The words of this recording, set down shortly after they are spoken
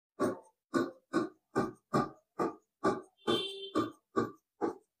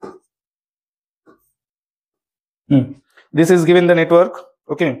This is given the network.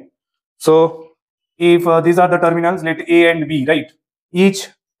 Okay. So if these are the terminals, let A and B, right? Each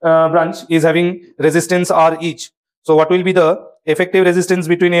branch is having resistance R each. So what will be the effective resistance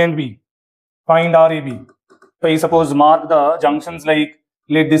between A and B? Find RAB. So I suppose mark the junctions like,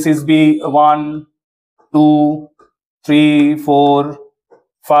 let this is be 1, 2, 3, 4,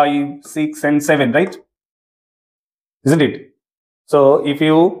 5, 6, and 7, right? Isn't it? So if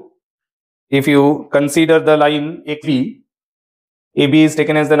you consider the line AB is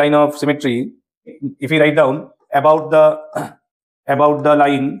taken as the line of symmetry. If we write down about the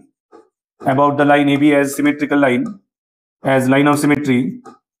line AB as symmetrical line, as line of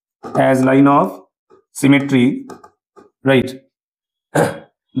symmetry, right?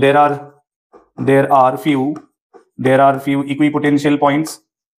 there are few equipotential points.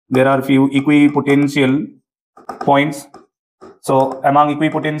 So among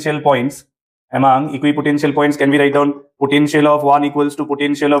equipotential points, can we write down potential of 1 equals to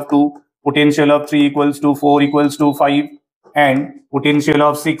potential of 2, potential of 3 equals to 4 equals to 5, and potential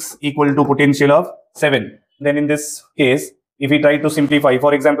of 6 equal to potential of 7. Then in this case, if we try to simplify,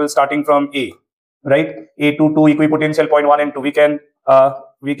 for example, starting from A, right? A to 2 equipotential point 1 and 2,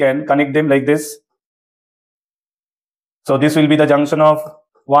 we can connect them like this. So this will be the junction of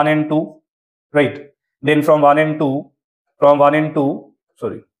 1 and 2, right? Then from 1 and 2,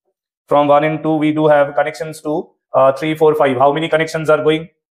 we do have connections to 3, 4, 5. How many connections are going?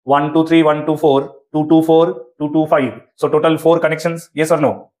 1 to 3, 1 to 4, 2 to 4, 2 to 5. So total 4 connections, yes or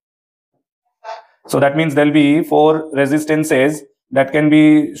no? So that means there will be 4 resistances that can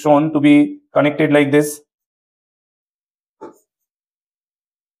be shown to be connected like this.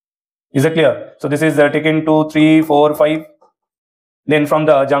 Is it clear? So this is taken to 3, 4, 5. Then from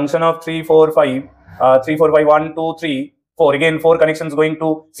the junction of 3, 4, 5, 3, 4, 5, 1, 2, 3, 4. Again, 4 connections going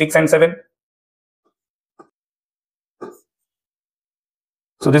to 6 and 7.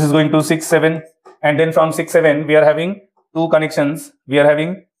 So this is going to 6, 7. And then from 6, 7, we are having 2 connections.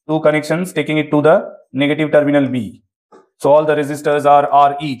 Taking it to the negative terminal B. So all the resistors are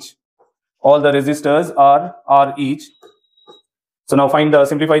R each. So now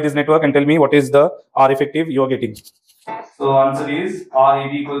simplify this network and tell me what is the R effective you are getting. So answer is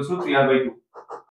RAB equals to 3R by 2.